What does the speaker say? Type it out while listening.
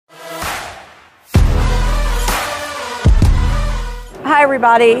Hi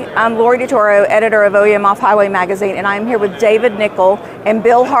everybody, I'm Lori Ditoro, editor of OEM Off-Highway magazine, and I'm here with David Nicoll and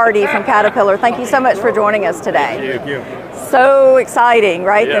Bill Hardy from Caterpillar. Thank you so much for joining us today. Thank you. So exciting,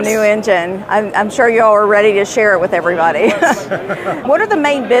 right? Yes. The new engine. I'm sure you all are ready to share it with everybody. What are the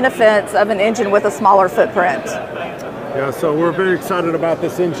main benefits of an engine with a smaller footprint? Yeah, so we're very excited about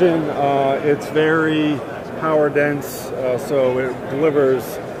this engine. It's very power dense, so it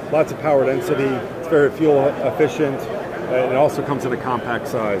delivers lots of power density. It's very fuel efficient. It also comes in a compact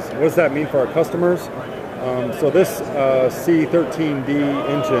size. What does that mean for our customers? So this C13D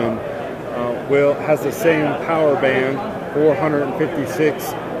engine has the same power band, 456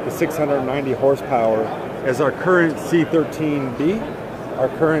 to 690 horsepower, as our current C13D, our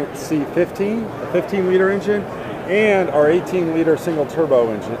current C15, a 15-liter engine, and our 18-liter single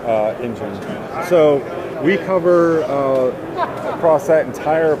turbo engine. So we cover across that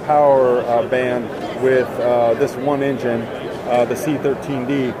entire power band with this one engine, the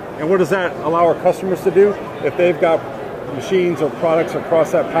C13D. And what does that allow our customers to do? If they've got machines or products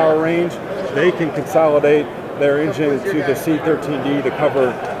across that power range, they can consolidate their engine to the C13D to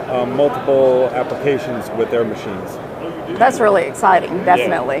cover multiple applications with their machines. That's really exciting,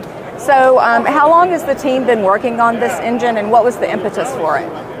 definitely. Yeah. So how long has the team been working on this engine, and what was the impetus for it?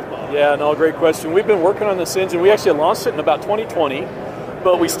 Yeah, no, great question. We've been working on this engine. We actually launched it in about 2020,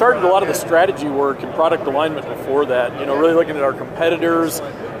 but we started a lot of the strategy work and product alignment before that, really looking at our competitors,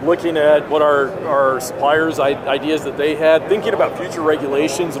 looking at what our suppliers' ideas that they had, thinking about future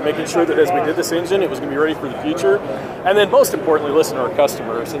regulations and making sure that as we did this engine, it was going to be ready for the future. And then most importantly, listen to our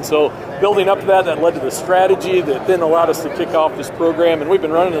customers. And so building up to that led to the strategy that then allowed us to kick off this program. And we've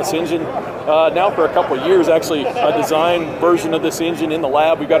been running this engine now for a couple of years, actually a design version of this engine in the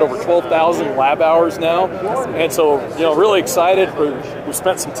lab. We've got over 12,000 lab hours now. And so, really excited. We've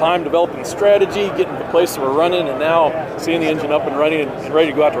spent some time developing the strategy, getting to the place that we're running, and now seeing the engine up and running and ready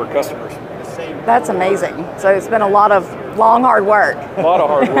to go out to our customers. That's amazing. So it's been a lot of long, hard work. A lot of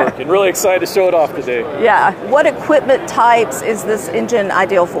hard work, and really excited to show it off today. Yeah. What equipment types is this engine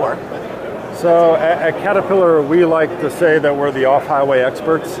ideal for? So at Caterpillar, we like to say that we're the off-highway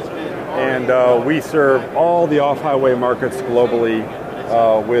experts, and we serve all the off-highway markets globally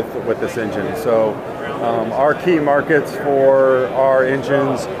with this engine. So our key markets for our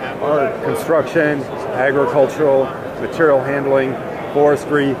engines are construction, agricultural, material handling,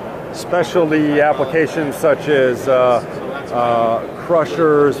 forestry, specialty applications such as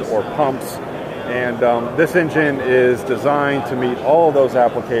crushers or pumps. And this engine is designed to meet all of those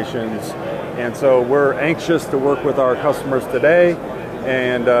applications. And so we're anxious to work with our customers today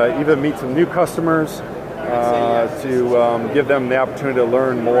and even meet some new customers to give them the opportunity to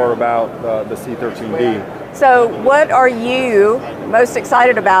learn more about the C13D. So what are you most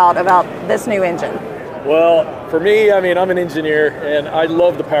excited about this new engine? Well, for me, I'm an engineer, and I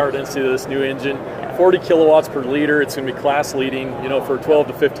love the power density of this new engine. 40 kilowatts per liter, it's going to be class leading. For 12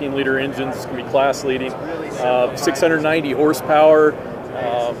 to 15 liter engines, it's going to be class leading. 690 horsepower,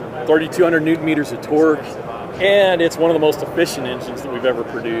 3,200 newton meters of torque, and it's one of the most efficient engines that we've ever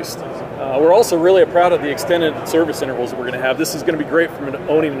produced. We're also really proud of the extended service intervals that we're going to have. This is going to be great from an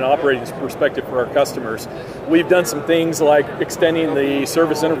owning and operating perspective for our customers. We've done some things like extending the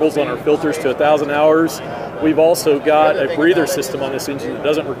service intervals on our filters to 1,000 hours. We've also got a breather system on this engine that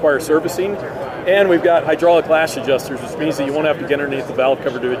doesn't require servicing. And we've got hydraulic lash adjusters, which means that you won't have to get underneath the valve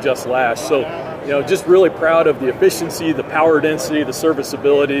cover to adjust lash. So, just really proud of the efficiency, the power density, the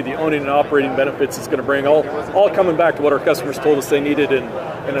serviceability, the owning and operating benefits it's going to bring, all coming back to what our customers told us they needed in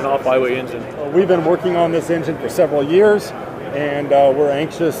an off-highway engine. We've been working on this engine for several years, and we're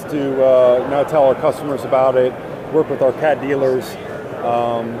anxious to now tell our customers about it, work with our CAT dealers.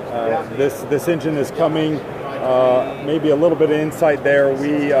 This engine is coming. Maybe a little bit of insight there.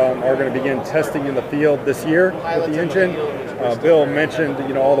 We are going to begin testing in the field this year with the engine. Bill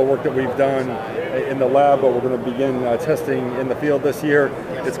mentioned all the work that we've done in the lab, but we're going to begin testing in the field this year.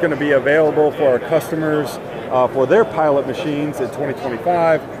 It's going to be available for our customers for their pilot machines in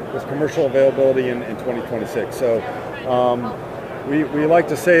 2025 with commercial availability in 2026. So we like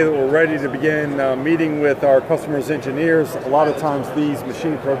to say that we're ready to begin meeting with our customers' engineers. A lot of times these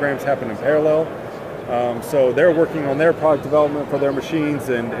machine programs happen in parallel. So they're working on their product development for their machines,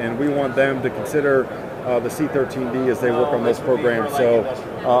 and we want them to consider the C13D as they work on this program. So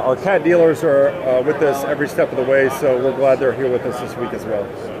our CAT dealers are with us every step of the way, so we're glad they're here with us this week as well.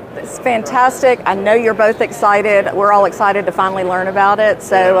 It's fantastic. I know you're both excited. We're all excited to finally learn about it.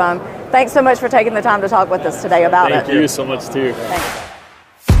 So thanks so much for taking the time to talk with us today about it. Thank you so much too. Thanks.